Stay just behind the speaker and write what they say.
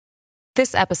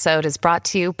This episode is brought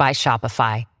to you by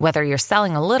Shopify. Whether you're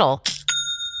selling a little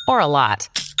or a lot,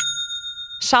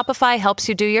 Shopify helps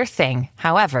you do your thing,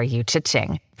 however you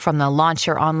cha-ching. From the launch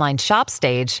your online shop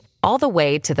stage, all the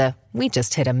way to the we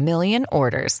just hit 1 million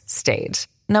orders stage.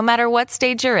 No matter what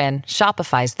stage you're in,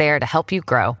 Shopify's there to help you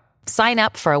grow. Sign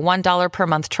up for a $1 per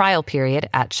month trial period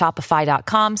at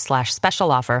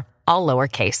shopify.com/special offer, all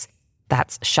lowercase.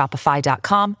 That's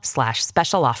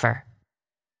shopify.com/special offer.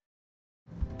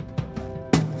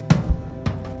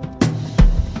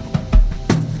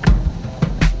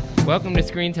 Welcome to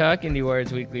Screen Talk,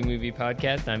 IndieWire's weekly movie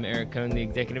podcast. I'm Eric Cohn, the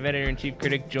executive editor and chief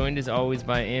critic, joined as always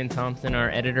by Ann Thompson, our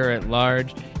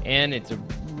editor-at-large. And it's a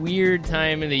weird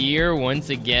time of the year. Once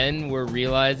again, we're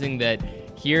realizing that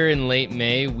here in late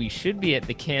May, we should be at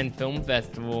the Cannes Film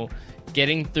Festival,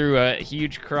 getting through a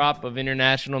huge crop of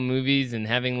international movies and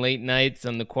having late nights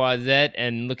on the Croisette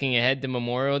and looking ahead to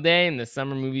Memorial Day and the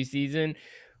summer movie season.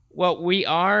 Well, we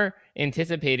are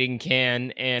anticipating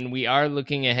Cannes, and we are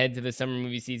looking ahead to the summer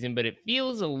movie season, but it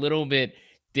feels a little bit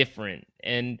different.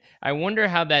 And I wonder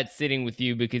how that's sitting with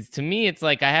you, because to me, it's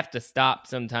like I have to stop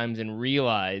sometimes and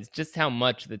realize just how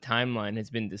much the timeline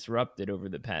has been disrupted over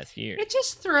the past year. It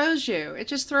just throws you. It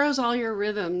just throws all your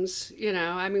rhythms, you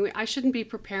know. I mean, I shouldn't be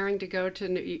preparing to go to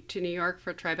New York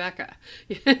for Tribeca.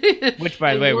 Which,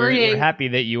 by the way, we're happy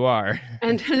that you are.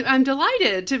 And I'm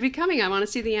delighted to be coming. I want to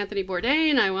see the Anthony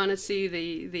Bourdain. I want to see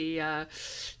the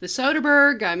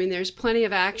Soderbergh. I mean, there's plenty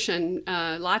of action,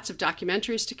 lots of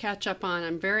documentaries to catch up on.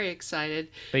 I'm very excited.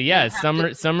 But yeah,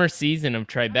 summer season of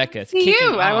Tribeca. See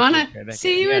you. I want to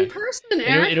see you in person,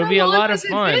 Eric. It'll be a lot of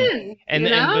fun.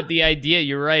 But the idea,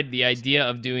 you're right, the idea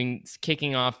of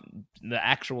kicking off the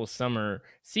actual summer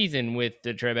season with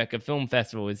the Tribeca Film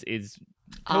Festival is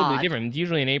totally different. It's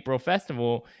usually an April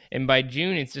festival, and by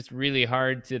June, it's just really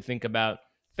hard to think about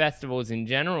festivals in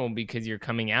general because you're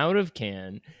coming out of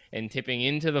Cannes and tipping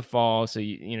into the fall. So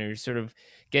you're sort of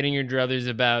getting your druthers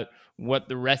about what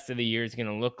the rest of the year is going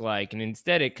to look like. And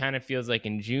instead, it kind of feels like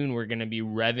in June, we're going to be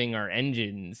revving our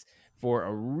engines for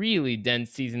a really dense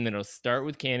season that'll start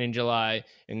with Cannes in July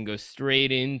and go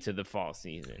straight into the fall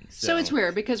season. So it's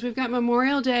weird because we've got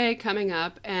Memorial Day coming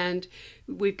up, and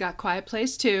we've got Quiet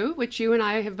Place 2, which you and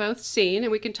I have both seen,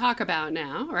 and we can talk about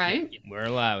now, right? Yeah, we're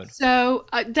allowed. So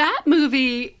that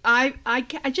movie, I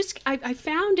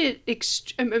found it,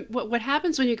 what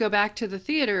happens when you go back to the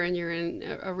theater and you're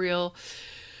in a real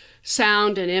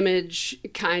sound and image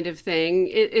kind of thing,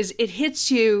 it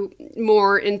hits you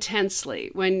more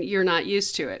intensely when you're not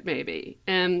used to it, maybe.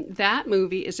 And that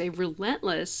movie is a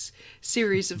relentless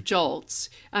series of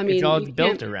jolts. I mean, it's all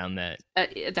built around that.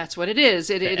 That's what it is.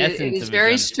 It is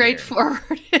very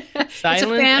straightforward.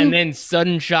 Silence and then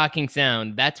sudden shocking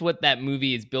sound. That's what that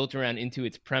movie is built around into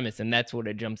its premise, and that's what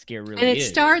a jump scare really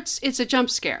is. And it's a jump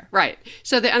scare, right?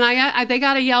 So they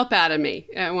got a yelp out of me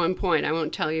at one point. I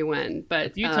won't tell you when, but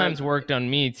a few times worked on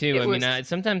me too.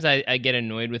 Sometimes I get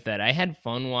annoyed with that. I had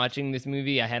fun watching this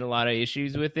movie. I had a lot of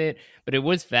issues with it, but it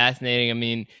was fascinating. I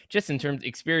mean, just in terms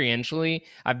experientially,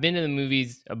 I've been to the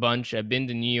movies a bunch. I've been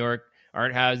to New York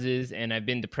art houses, and I've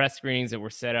been to press screenings that were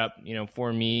set up,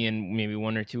 for me and maybe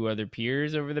one or two other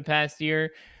peers over the past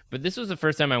year. But this was the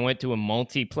first time I went to a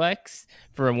multiplex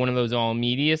for one of those all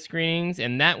media screenings,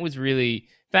 and that was really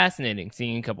fascinating,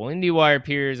 seeing a couple IndieWire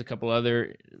peers, a couple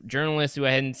other journalists who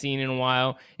I hadn't seen in a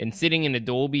while, and sitting in a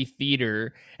Dolby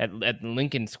theater at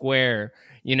Lincoln Square.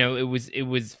 It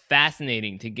was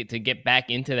fascinating to get back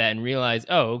into that and realize,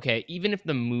 oh, okay, even if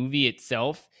the movie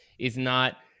itself is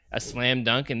not a slam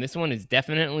dunk, and this one is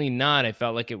definitely not. I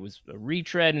felt like it was a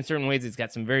retread in certain ways. It's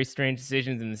got some very strange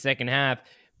decisions in the second half,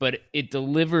 but it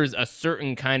delivers a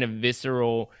certain kind of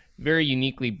visceral, very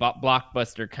uniquely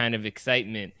blockbuster kind of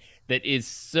excitement that is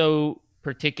so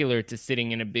particular to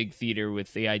sitting in a big theater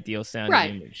with the ideal sound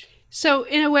and image. So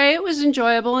in a way it was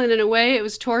enjoyable, and in a way it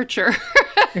was torture.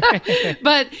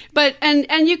 but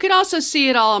you could also see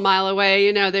it all a mile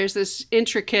away. There's this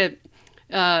intricate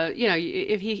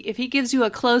if he gives you a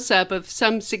close-up of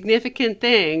some significant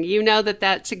thing,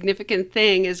 that significant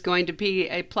thing is going to be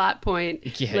a plot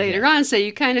point later on. So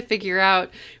you kind of figure out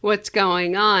what's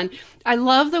going on. I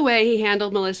love the way he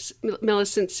handled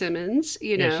Millicent Simmons,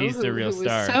 she's the real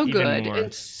star. So good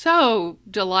and so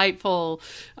delightful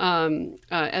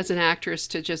as an actress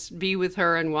to just be with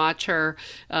her and watch her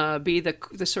be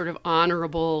the sort of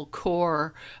honorable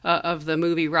core of the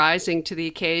movie, rising to the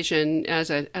occasion as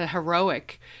a heroic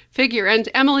figure. And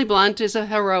Emily Blunt is a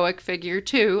heroic figure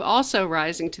too, also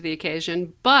rising to the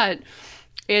occasion. But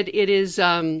it is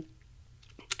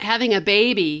having a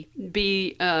baby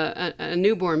be a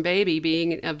newborn baby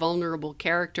being a vulnerable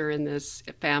character in this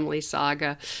family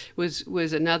saga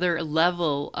was another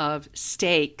level of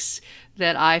stakes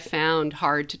that I found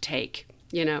hard to take.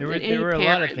 You know, there were a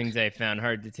lot of things I found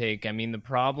hard to take. I mean, the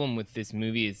problem with this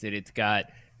movie is that it's got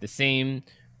the same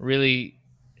really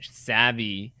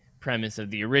savvy premise of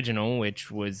the original,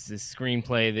 which was the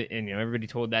screenplay that, and everybody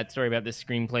told that story about the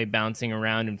screenplay bouncing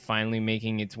around and finally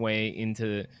making its way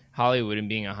into Hollywood and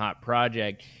being a hot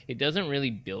project. It doesn't really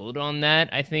build on that,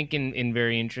 I think, in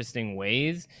very interesting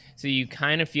ways. So you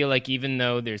kind of feel like even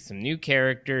though there's some new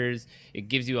characters, it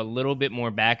gives you a little bit more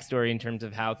backstory in terms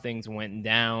of how things went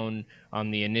down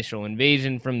on the initial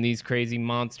invasion from these crazy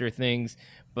monster things.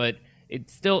 But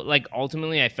it's still, like,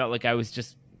 ultimately I felt like I was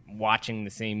just watching the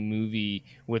same movie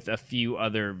with a few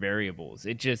other variables.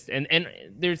 It just and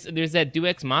there's that Deus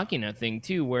Ex Machina thing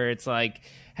too, where it's like,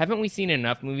 haven't we seen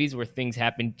enough movies where things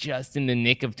happen just in the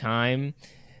nick of time?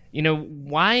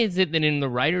 Why is it that in the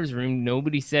writer's room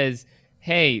nobody says,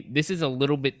 hey, this is a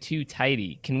little bit too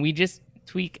tidy, can we just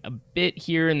tweak a bit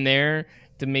here and there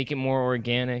to make it more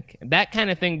organic, that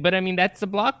kind of thing? But I mean, that's the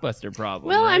blockbuster problem.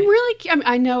 Well, right?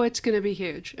 I know it's going to be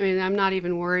huge. I mean, I'm not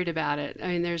even worried about it. I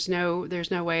mean, there's no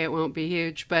way it won't be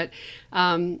huge. But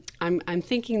I'm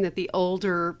thinking that the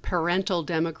older parental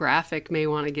demographic may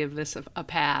want to give this a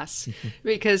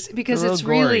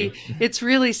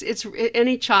it's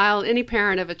any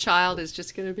parent of a child is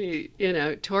just going to be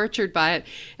tortured by it.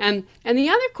 And the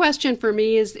other question for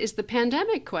me is the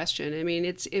pandemic question. I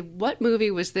mean, what movie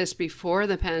was this before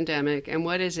the pandemic, and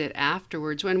what is it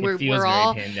afterwards, when we're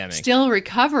all still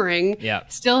recovering,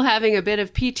 still having a bit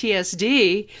of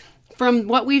PTSD from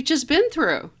what we've just been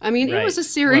through? I mean, It was a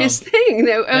serious thing.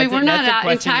 I mean, we're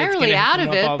not entirely out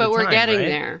of it, but we're getting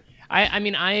there.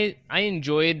 I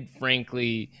enjoyed,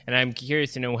 frankly, and I'm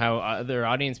curious to know how other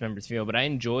audience members feel, but I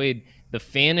enjoyed the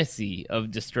fantasy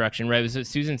of destruction, right? So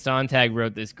Susan Sontag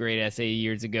wrote this great essay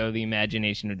years ago, The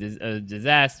Imagination of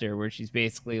Disaster, where she's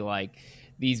basically like,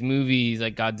 these movies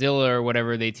like Godzilla or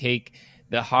whatever, they take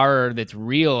the horror that's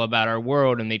real about our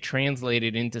world and they translate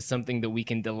it into something that we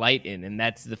can delight in. And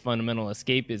that's the fundamental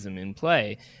escapism in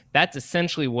play. That's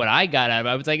essentially what I got out of it.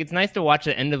 I was like, it's nice to watch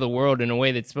the end of the world in a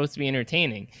way that's supposed to be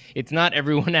entertaining. It's not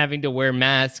everyone having to wear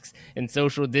masks and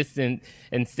social distance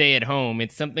and stay at home.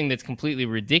 It's something that's completely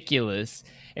ridiculous.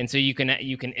 And so you can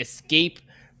escape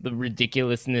the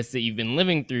ridiculousness that you've been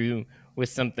living through with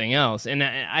something else. And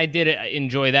I did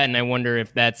enjoy that, and I wonder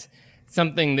if that's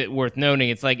something that worth noting.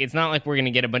 It's like, it's not like we're going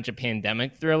to get a bunch of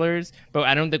pandemic thrillers, but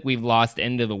I don't think we've lost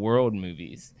end of the world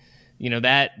movies.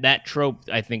 That trope,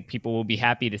 I think people will be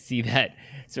happy to see that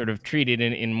sort of treated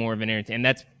in more of an entertainment. And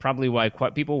that's probably why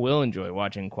people will enjoy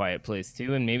watching Quiet Place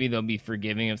too, and maybe they'll be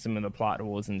forgiving of some of the plot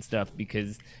holes and stuff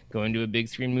because going to a big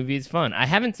screen movie is fun. I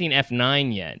haven't seen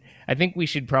F9 yet. I think we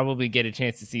should probably get a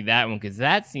chance to see that one because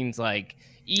that seems like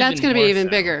that's going to be even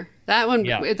bigger. That one,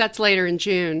 that's later in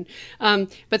June.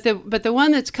 But the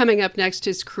one that's coming up next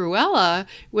is Cruella,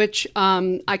 which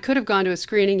I could have gone to a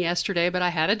screening yesterday, but I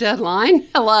had a deadline.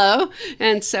 Hello.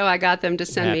 And so I got them to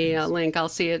send me a link. I'll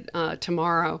see it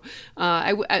tomorrow.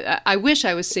 I wish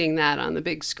I was seeing that on the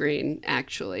big screen,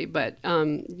 actually, but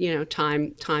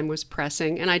time was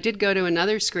pressing. And I did go to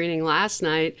another screening last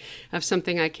night of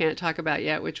something I can't talk about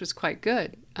yet, which was quite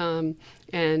good.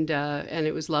 And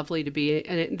it was lovely to be.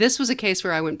 And this was a case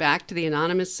where I went back to the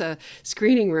anonymous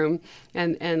screening room,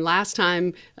 and last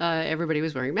time everybody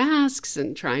was wearing masks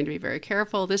and trying to be very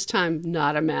careful. This time,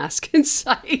 not a mask in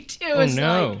sight. It was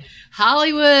like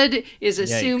Hollywood is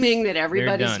assuming that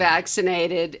everybody's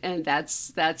vaccinated, and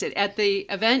that's it. At the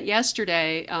event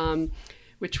yesterday,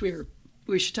 which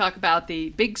we should talk about,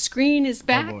 the Big Screen is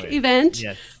Back event,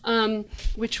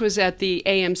 which was at the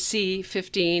AMC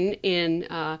 15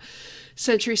 in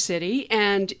Century City,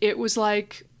 and it was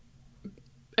like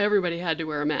everybody had to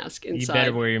wear a mask inside. You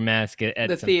better wear your mask at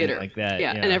the theater like that.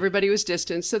 Yeah, and everybody was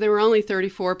distanced. So there were only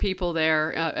 34 people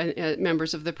there,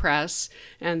 members of the press,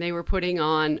 and they were putting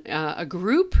on a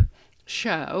group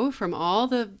show from all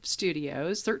the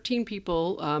studios. 13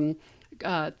 people,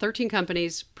 13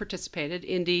 companies participated,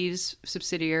 indies,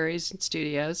 subsidiaries, and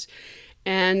studios.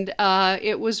 And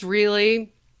it was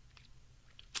really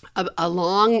a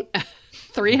long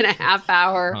 3.5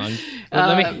 hour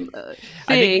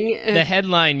thing. The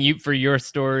headline for your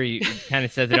story kind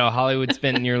of says it all. Hollywood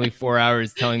spent nearly 4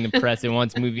 hours telling the press it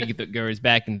wants moviegoers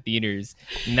back in theaters.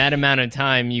 In that amount of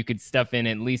time, you could stuff in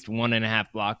at least 1.5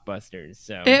 blockbusters.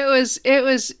 So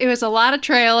it was a lot of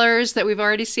trailers that we've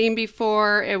already seen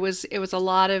before. It was a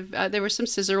lot of there were some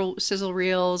sizzle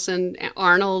reels, and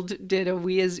Arnold did a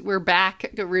we're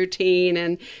back routine,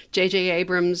 and J.J.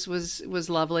 Abrams was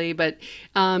lovely, but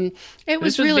it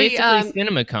was really basically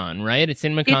CinemaCon, right? It's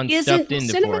CinemaCon stuffed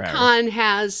into 4 hours. CinemaCon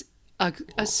has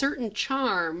a certain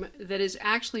charm that is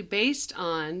actually based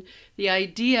on the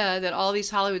idea that all these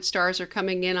Hollywood stars are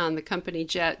coming in on the company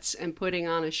jets and putting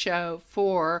on a show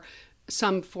for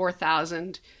some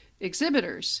 4,000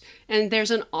 exhibitors, and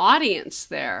there's an audience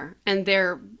there, and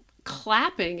they're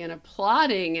clapping and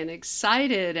applauding and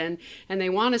excited, and they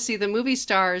want to see the movie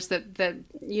stars that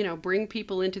bring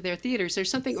people into their theaters.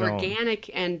 There's something organic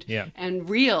and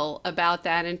real about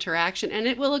that interaction, and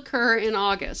it will occur in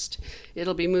August.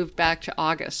 It'll be moved back to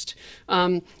August,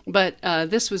 but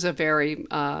this was a very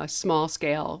small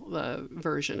scale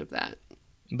version of that.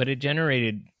 But it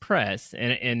generated press,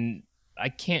 and I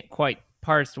can't quite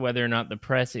parse whether or not the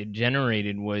press it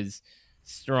generated was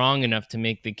strong enough to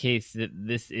make the case that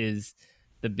this is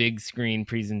the big screen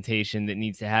presentation that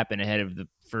needs to happen ahead of the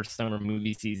first summer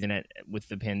movie season with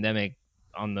the pandemic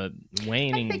on the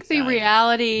waning I think side. The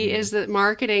reality is that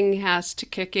marketing has to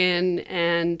kick in,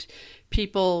 and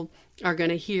people are going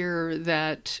to hear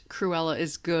that Cruella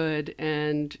is good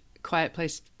and Quiet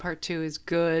Place Part 2 is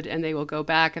good, and they will go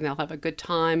back and they'll have a good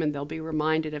time, and they'll be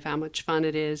reminded of how much fun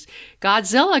it is.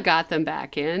 Godzilla got them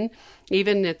back in,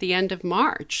 even at the end of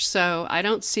March. So I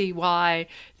don't see why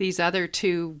these other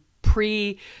two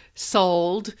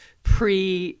pre-sold,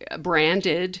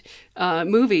 pre-branded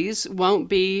movies won't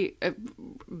be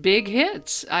big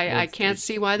hits. I can't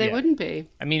see why they wouldn't be.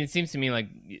 I mean, it seems to me like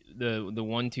the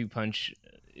 1-2 punch.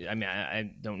 I mean,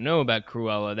 I don't know about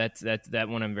Cruella. That's that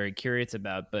one I'm very curious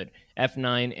about. But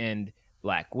F9 and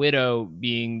Black Widow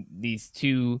being these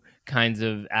two kinds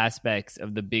of aspects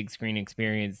of the big screen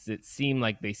experience that seem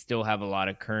like they still have a lot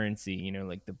of currency,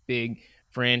 like the big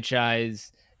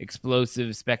franchise,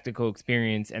 explosive spectacle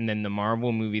experience, and then the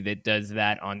Marvel movie that does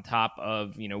that on top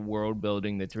of, world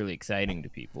building that's really exciting to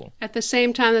people. At the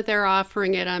same time that they're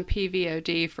offering it on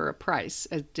PVOD for a price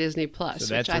at Disney Plus,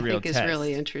 which I think is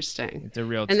really interesting. It's a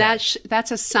real and test.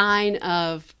 that's a sign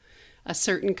of a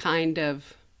certain kind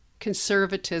of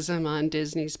conservatism on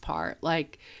Disney's part.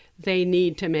 Like, they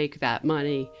need to make that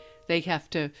money. They have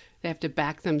to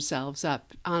back themselves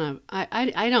up on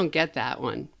I don't get that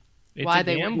one. It's why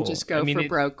they wouldn't just go for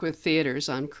broke with theaters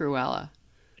on Cruella.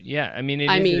 Yeah, I mean,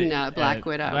 Black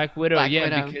Widow. Black Widow,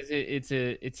 because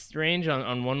it's strange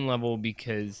on one level,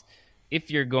 because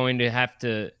if you're going to have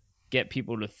to get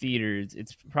people to theaters,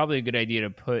 it's probably a good idea to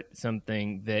put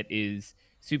something that is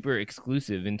super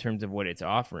exclusive in terms of what it's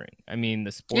offering. I mean,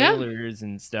 the spoilers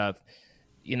and stuff,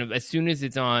 as soon as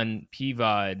it's on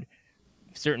PVOD,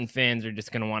 certain fans are just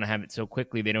going to want to have it so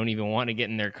quickly they don't even want to get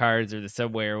in their cars or the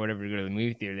subway or whatever to go to the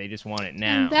movie theater. They just want it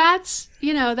now. And that's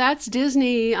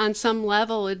Disney on some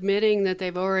level admitting that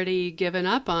they've already given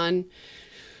up on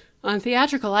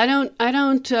theatrical. I don't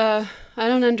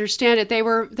understand it. There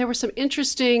were some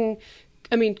interesting.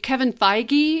 I mean, Kevin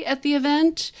Feige at the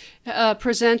event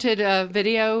presented a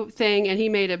video thing, and he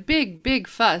made a big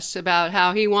fuss about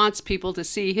how he wants people to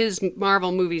see his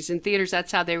Marvel movies in theaters.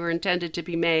 That's how they were intended to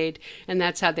be made, and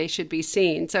that's how they should be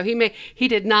seen. So he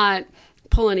did not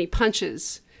pull any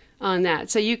punches on that.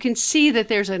 So you can see that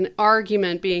there's an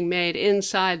argument being made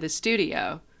inside the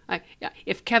studio.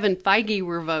 If Kevin Feige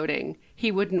were voting,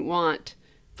 he wouldn't want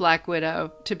Black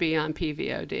Widow to be on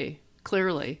PVOD,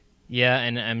 clearly. Yeah,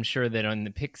 and I'm sure that on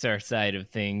the Pixar side of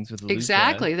things with Luca,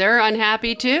 exactly, they're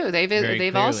unhappy too.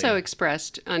 They've also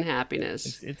expressed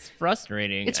unhappiness. It's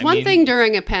frustrating. It's one thing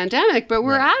during a pandemic, but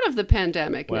we're out of the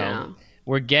pandemic now.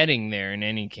 We're getting there in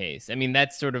any case. I mean,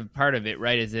 that's sort of part of it,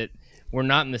 right? Is that we're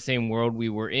not in the same world we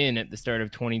were in at the start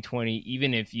of 2020,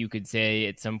 even if you could say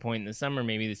at some point in the summer,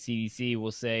 maybe the CDC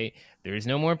will say there is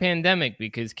no more pandemic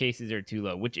because cases are too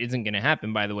low, which isn't going to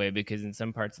happen, by the way, because in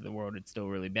some parts of the world, it's still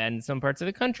really bad. In some parts of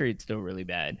the country, it's still really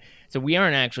bad. So we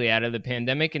aren't actually out of the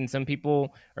pandemic, and some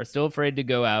people are still afraid to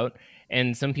go out,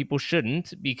 and some people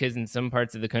shouldn't, because in some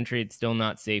parts of the country, it's still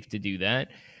not safe to do that.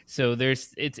 So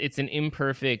it's an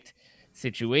imperfect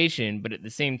situation, but at the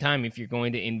same time, if you're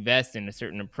going to invest in a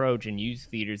certain approach and use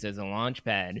theaters as a launch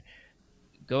pad,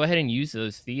 go ahead and use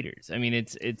those theaters. I mean,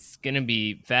 it's going to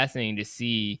be fascinating to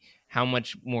see how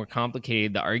much more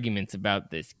complicated the arguments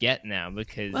about this get now,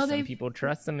 because some people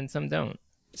trust them and some don't.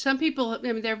 some people,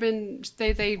 I mean,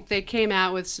 they came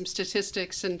out with some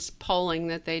statistics and polling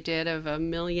that they did of 1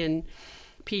 million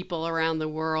people around the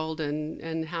world,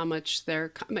 and how much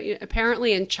they're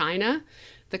apparently in China,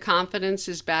 the confidence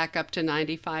is back up to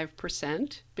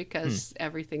 95% because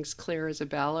everything's clear as a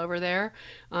bell over there.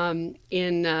 In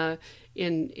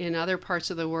other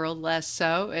parts of the world, less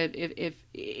so. If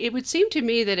it would seem to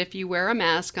me that if you wear a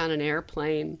mask on an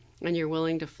airplane and you're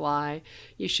willing to fly,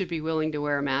 you should be willing to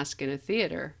wear a mask in a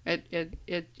theater. And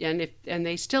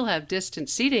they still have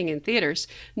distance seating in theaters,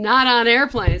 not on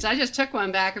airplanes. I just took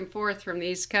one back and forth from the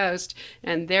East Coast,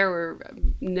 and there were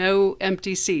no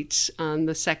empty seats on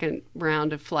the second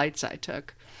round of flights I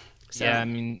took. So. Yeah, I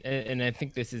mean, and I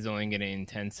think this is only going to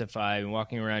intensify.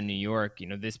 Walking around New York,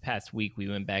 this past week we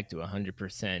went back to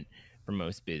 100% for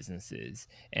most businesses,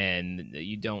 and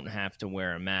you don't have to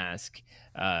wear a mask,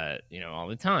 all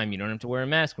the time. You don't have to wear a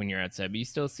mask when you're outside, but you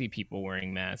still see people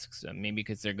wearing masks, maybe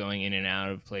because they're going in and out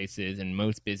of places, and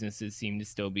most businesses seem to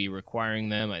still be requiring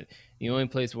them. The only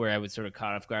place where I was sort of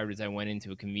caught off guard was I went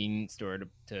into a convenience store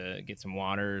to get some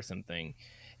water or something.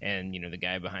 And, the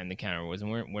guy behind the counter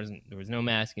there was no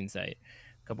mask in sight.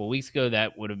 A couple of weeks ago,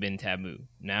 that would have been taboo.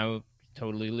 Now,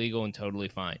 totally legal and totally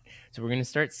fine. So we're going to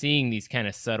start seeing these kind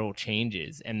of subtle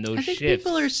changes, and those shifts. I think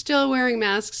people are still wearing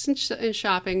masks in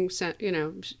shopping, in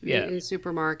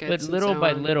supermarkets. But little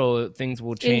by little, things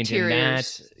will change.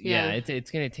 Interiors. And it's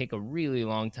going to take a really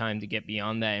long time to get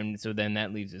beyond that. And so then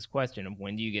that leaves this question of,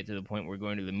 when do you get to the point where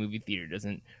going to the movie theater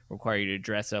doesn't require you to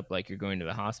dress up like you're going to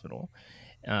the hospital?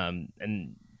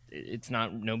 And it's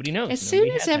not, nobody knows. As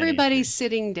soon as everybody's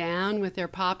sitting down with their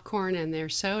popcorn and their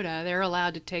soda, they're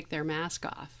allowed to take their mask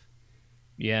off.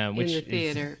 Yeah, in the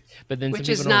theater. But then some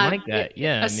people don't like that.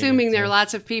 Yeah, assuming there are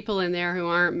lots of people in there who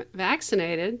aren't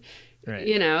vaccinated, right.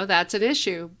 That's an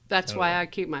issue. That's why I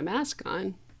keep my mask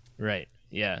on. Right.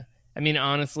 Yeah. I mean,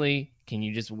 honestly, can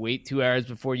you just wait 2 hours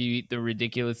before you eat the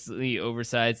ridiculously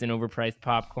oversized and overpriced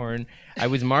popcorn? I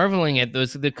was marveling at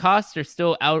those. The costs are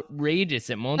still outrageous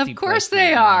at multi-plex. Of course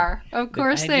they are. Of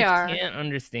course they are. I can't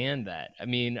understand that. I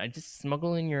mean, I just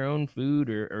smuggle in your own food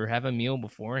or have a meal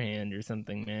beforehand or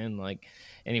something, man. Like,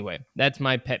 anyway, that's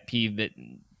my pet peeve that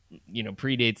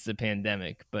predates the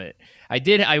pandemic. But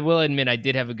I will admit I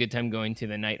did have a good time going to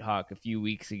the Nighthawk a few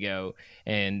weeks ago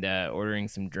and ordering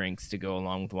some drinks to go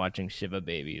along with watching Shiva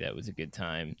Baby. That was a good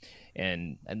time.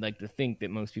 And I'd like to think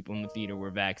that most people in the theater were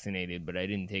vaccinated, but I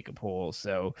didn't take a poll.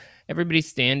 So everybody's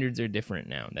standards are different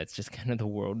now. That's just kind of the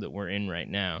world that we're in right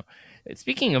now.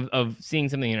 Speaking of seeing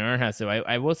something in our house, though,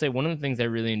 I will say one of the things I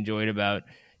really enjoyed about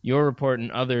your report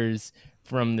and others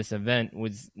from this event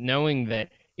was knowing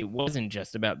that it wasn't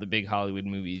just about the big Hollywood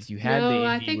movies. You had the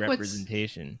indie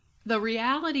representation. The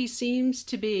reality seems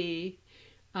to be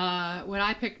what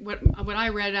I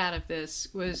read out of this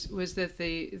was that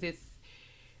the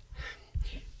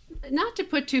not to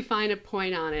put too fine a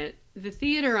point on it, the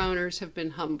theater owners have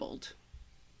been humbled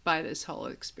by this whole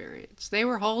experience. They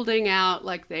were holding out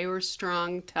like they were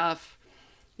strong, tough,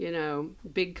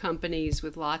 big companies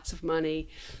with lots of money,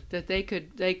 that they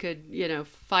could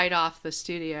fight off the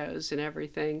studios and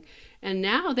everything. And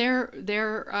now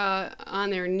they're on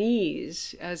their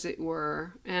knees, as it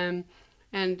were, and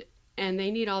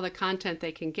they need all the content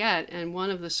they can get. And one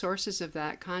of the sources of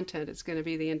that content is going to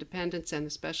be the independents and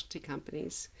the specialty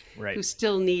companies, right, who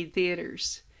still need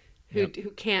theaters, who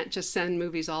can't just send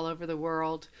movies all over the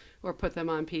world or put them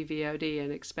on PVOD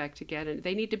and expect to get it.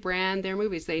 They need to brand their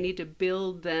movies. They need to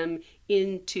build them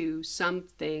into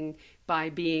something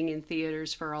by being in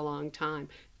theaters for a long time.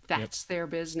 That's their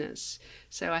business.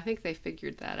 So I think they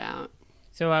figured that out.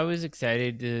 So I was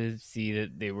excited to see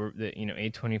that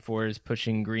A24 is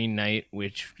pushing Green Knight,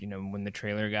 which, when the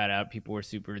trailer got out, people were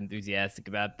super enthusiastic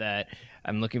about that.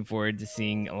 I'm looking forward to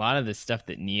seeing a lot of the stuff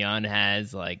that Neon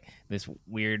has, like this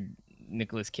weird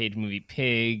Nicolas Cage movie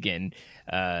Pig and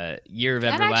Year of Everlasting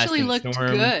Storm. That actually looked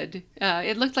good.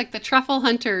 It looked like the Truffle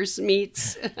Hunters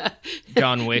meets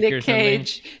John Wick Nick or something.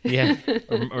 Cage. Yeah,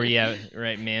 or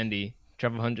Mandy.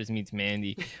 Truffle Hunters meets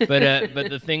Mandy. But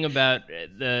the thing about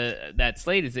that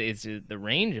slate is the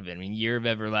range of it. I mean, Year of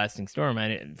Everlasting Storm,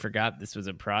 I forgot this was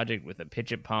a project with a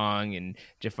Pitchapong and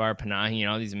Jafar Panahi and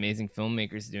all these amazing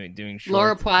filmmakers doing shorts.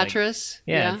 Laura Poitras.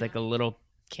 It's like a little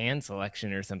Cannes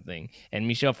selection or something. And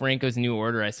Michel Franco's New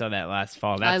Order, I saw that last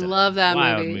fall. I love that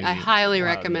movie. I highly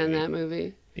recommend that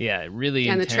movie. Yeah, really.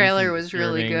 And the trailer was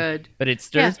really good. But it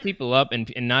stirs people up,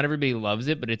 and not everybody loves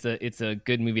it, but it's a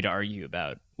good movie to argue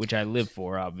about, which I live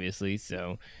for, obviously.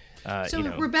 So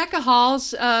Rebecca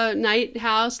Hall's Night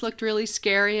House looked really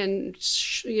scary and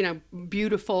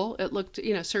beautiful. It looked,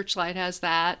 Searchlight has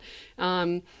that.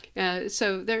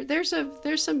 So there's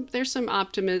some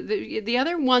optimism. The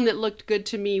other one that looked good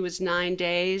to me was 9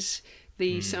 Days,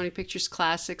 the Sony Pictures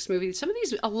Classics movie.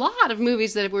 A lot of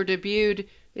movies that were debuted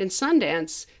in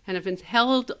Sundance and have been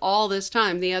held all this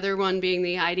time. The other one being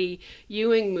the Heidi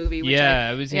Ewing movie, which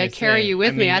I Carry You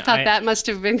With Me. I thought that must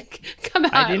have been come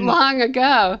out long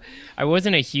ago. I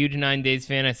wasn't a huge 9 Days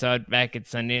fan. I saw it back at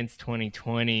Sundance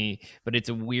 2020, but it's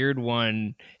a weird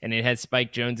one, and it has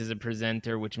Spike Jonze as a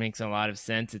presenter, which makes a lot of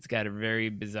sense. It's got a very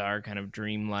bizarre kind of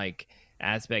dreamlike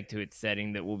aspect to its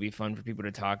setting that will be fun for people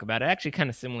to talk about. Actually kind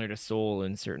of similar to Soul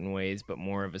in certain ways, but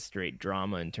more of a straight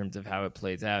drama in terms of how it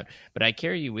plays out. But I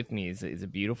Carry You With Me is a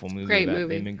beautiful movie. Great about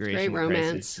movie. the immigration Great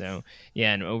romance. crisis. So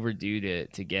yeah, and overdue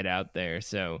to get out there.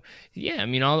 So yeah, I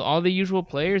mean all the usual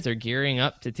players are gearing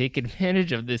up to take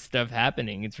advantage of this stuff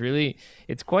happening.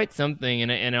 It's quite something,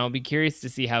 and I'll be curious to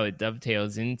see how it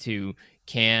dovetails into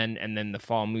Cannes and then the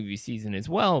fall movie season as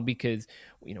well, because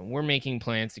we're making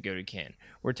plans to go to Cannes.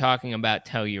 We're talking about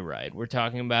Telluride. We're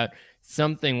talking about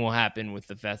something will happen with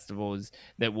the festivals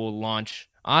that will launch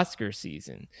Oscar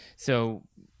season. So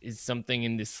is something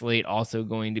in this slate also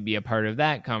going to be a part of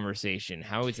that conversation?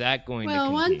 How is that going to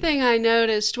continue? Well, one thing I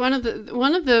noticed, one of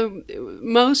the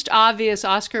most obvious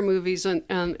Oscar movies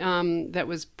that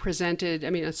was presented,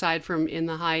 aside from In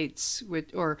the Heights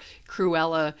or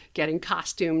Cruella getting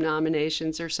costume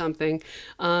nominations or something,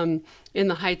 In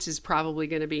the Heights is probably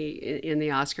going to be in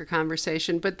the Oscar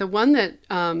conversation. But the one that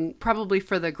probably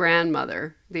for the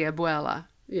grandmother, the abuela,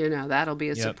 that'll be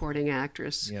a supporting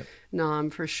actress nom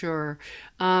for sure.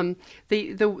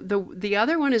 The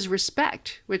other one is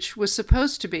Respect, which was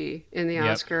supposed to be in the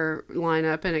Oscar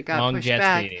lineup, and it got pushed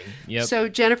back. So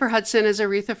Jennifer Hudson is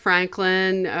Aretha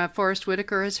Franklin, Forrest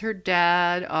Whitaker is her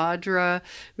dad, Audra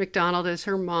McDonald is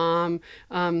her mom.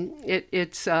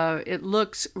 It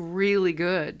looks really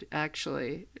good,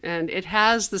 actually, and it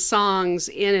has the songs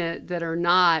in it that are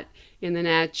not in the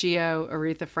Nat Geo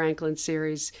Aretha Franklin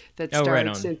series that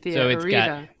starred Cynthia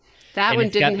Erivo. That one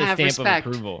didn't have Respect.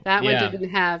 That one didn't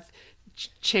have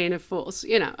Chain of Fools.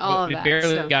 All of that. It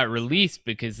barely got released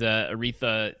because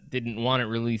Aretha didn't want it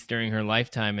released during her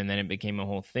lifetime, and then it became a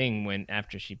whole thing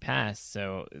after she passed.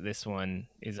 So this one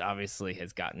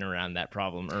has gotten around that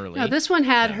problem early. No, this one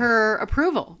had her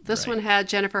approval. This one had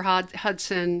Jennifer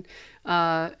Hudson.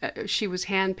 She was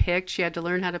handpicked. She had to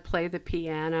learn how to play the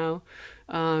piano.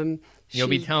 You'll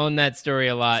be telling that story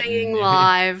a lot. Singing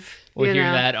live. We'll hear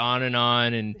that on,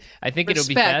 and I think it'll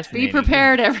be fascinating. Be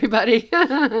prepared, everybody.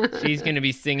 She's going to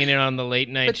be singing it on the late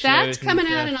night shows. But that's coming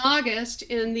out in August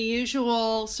in the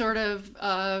usual sort of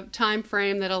time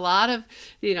frame that a lot of,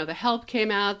 The Help came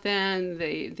out then,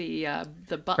 the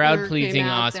Butler crowd pleasing came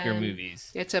out Oscar then.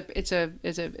 movies. It's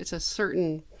a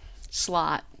certain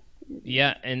slot.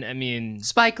 Yeah, and I mean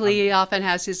Spike Lee often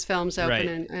has his films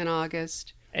open in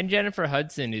August. And Jennifer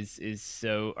Hudson is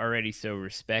already so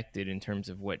respected in terms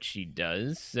of what she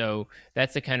does. So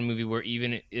that's the kind of movie where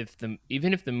even if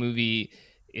the movie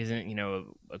isn't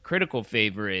a critical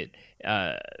favorite,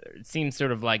 it seems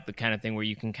sort of like the kind of thing where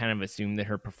you can kind of assume that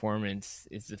her performance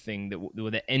is the thing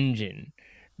the engine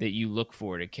that you look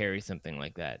for to carry something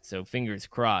like that. So fingers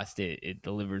crossed it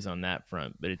delivers on that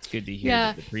front. But it's good to hear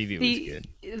that the preview was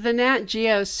good. The Nat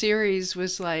Geo series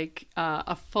was like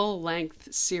a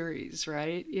full-length series,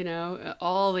 right?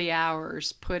 All the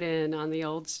hours put in on the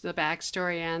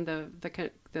backstory and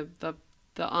the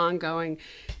ongoing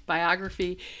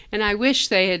biography. And I wish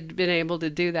they had been able to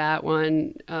do that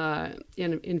one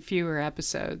in fewer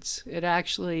episodes. It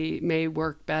actually may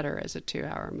work better as a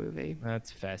 2-hour movie.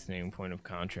 That's a fascinating point of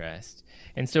contrast.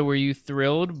 And so were you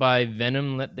thrilled by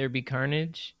Venom Let There Be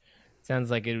Carnage? Sounds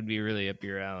like it would be really up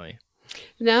your alley.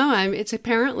 No, it's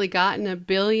apparently gotten 1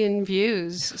 billion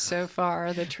views so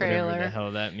far, the trailer. Whatever the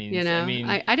hell that means.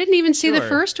 I didn't even see the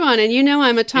first one, and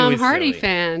I'm a Tom Hardy silly.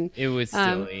 fan. It was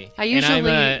silly. I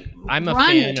usually I'm a run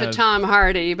fan to of Tom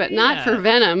Hardy, but not for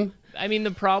Venom. I mean,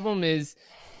 the problem is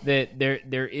that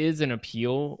there is an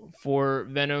appeal for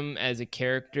Venom as a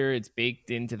character. It's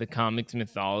baked into the comics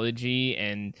mythology,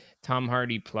 and Tom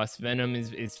Hardy plus Venom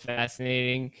is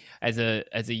fascinating. As a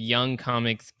young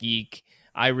comics geek,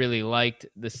 I really liked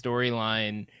the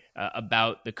storyline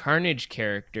about the Carnage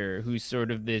character, who's sort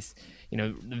of this,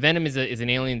 Venom is an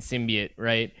alien symbiote,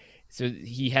 right? So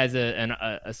he has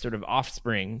a sort of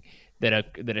offspring that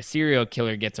a serial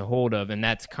killer gets a hold of, and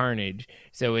that's Carnage.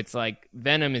 So it's like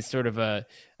Venom is sort of a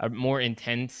more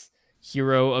intense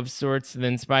hero of sorts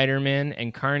than Spider-Man,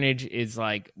 and Carnage is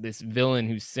like this villain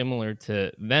who's similar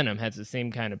to Venom, has the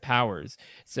same kind of powers.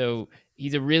 So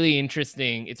it's a really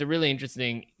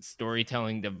interesting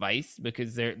storytelling device,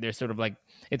 because they're sort of like,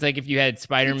 it's like if you had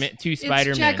Spider-Man, two Spider-Men.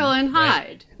 It's Jekyll and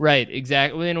Hyde. Right,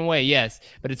 exactly. In a way, yes.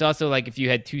 But it's also like if you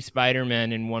had two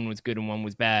Spider-Men and one was good and one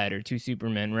was bad, or two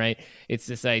Supermen, right? It's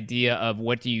this idea of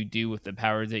what do you do with the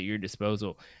powers at your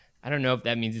disposal. I don't know if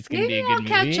that means it's going to be a good movie.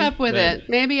 Maybe I'll catch up with it.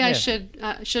 Maybe I should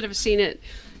have seen it.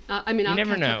 I'll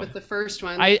never catch know. up with the first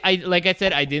one. I like I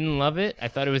said, I didn't love it. I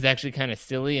thought it was actually kind of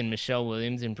silly, and Michelle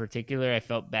Williams in particular, I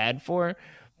felt bad for.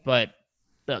 But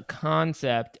the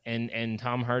concept and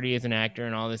Tom Hardy as an actor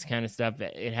and all this kind of stuff,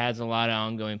 it has a lot of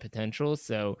ongoing potential.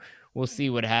 So we'll see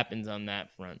what happens on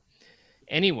that front.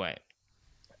 Anyway,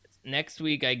 next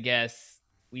week, I guess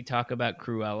we talk about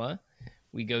Cruella.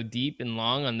 We go deep and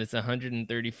long on this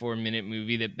 134-minute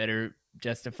movie that better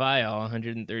justify all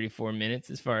 134 minutes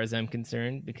as far as I'm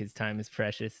concerned, because time is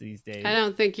precious these days. I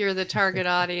don't think you're the target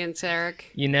audience,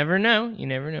 Eric. You never know. You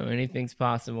never know. Anything's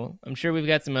possible. I'm sure we've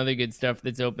got some other good stuff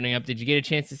that's opening up. Did you get a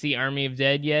chance to see Army of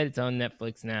Dead yet? It's on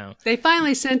Netflix now. They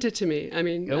finally sent it to me. I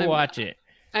mean, go watch it.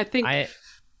 I think. I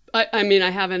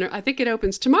haven't. I think it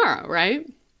opens tomorrow, right?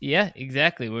 Yeah,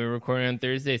 exactly. We're recording on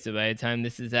Thursday, so by the time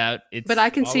this is out, it's But I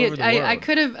can see it. I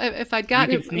could have, if I'd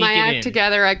gotten my act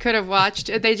together, I could have watched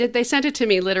it. They sent it to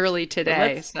me literally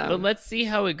today. But let's see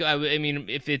how it goes. I mean,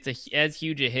 if it's as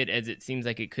huge a hit as it seems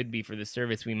like it could be for the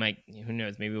service, we might, who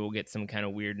knows, maybe we'll get some kind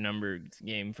of weird number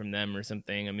game from them or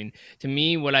something. I mean, to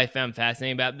me, what I found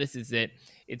fascinating about this is that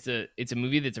it's a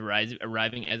movie that's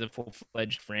arriving as a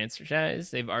full-fledged franchise.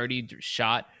 They've already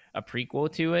shot a prequel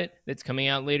to it that's coming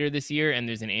out later this year, and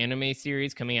there's an anime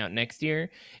series coming out next year.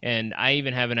 And I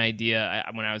even have an idea.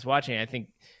 When I was watching it, I think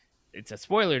it's a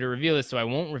spoiler to reveal this, so I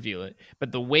won't reveal it.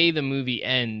 But the way the movie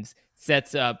ends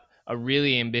sets up a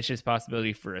really ambitious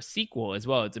possibility for a sequel as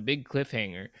well. It's a big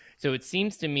cliffhanger. So it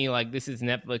seems to me like this is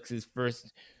Netflix's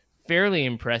first fairly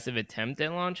impressive attempt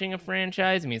at launching a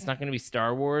franchise. I mean, it's not going to be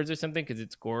Star Wars or something because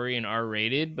it's gory and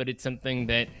R-rated, but it's something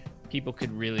that people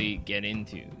could really get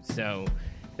into. So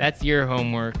that's your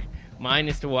homework. Mine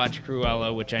is to watch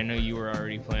Cruella, which I know you were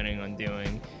already planning on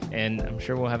doing. And I'm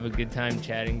sure we'll have a good time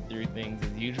chatting through things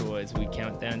as usual as we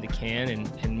count down to Cannes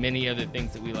and many other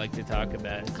things that we like to talk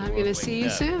about. I'm going to see you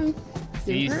soon.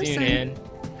 See you soon, Ann.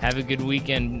 Have a good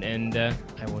weekend, and I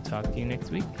will talk to you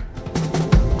next week.